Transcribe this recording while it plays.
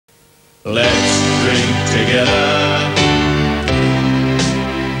Let's drink together.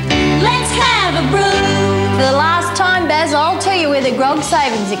 Let's have a brew. For the last time, Baz, I'll tell you where the grog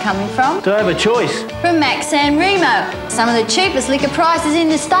savings are coming from. Do I have a choice? From San Remo. Some of the cheapest liquor prices in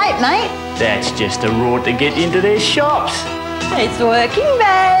the state, mate. That's just a rort to get into their shops. It's working,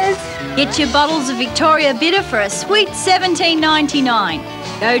 Baz. Get your bottles of Victoria Bitter for a sweet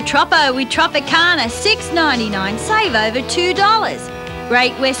 $17.99. Go Troppo with Tropicana, $6.99. Save over $2.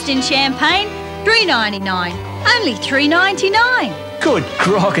 Great Western Champagne, $3.99. Only $3.99. Good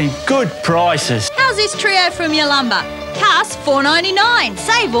grog and good prices. How's this trio from Yalumba? Cask, $4.99.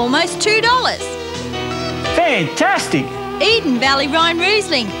 Save almost $2. Fantastic. Eden Valley Rhine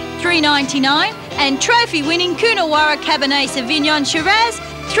Riesling, $3.99. And trophy-winning Coonawarra Cabernet Sauvignon Shiraz,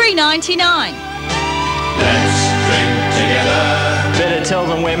 $3.99. Let's drink together. Better tell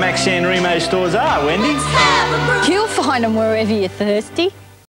them where San Remo stores are, Wendy. You'll find them wherever you're thirsty.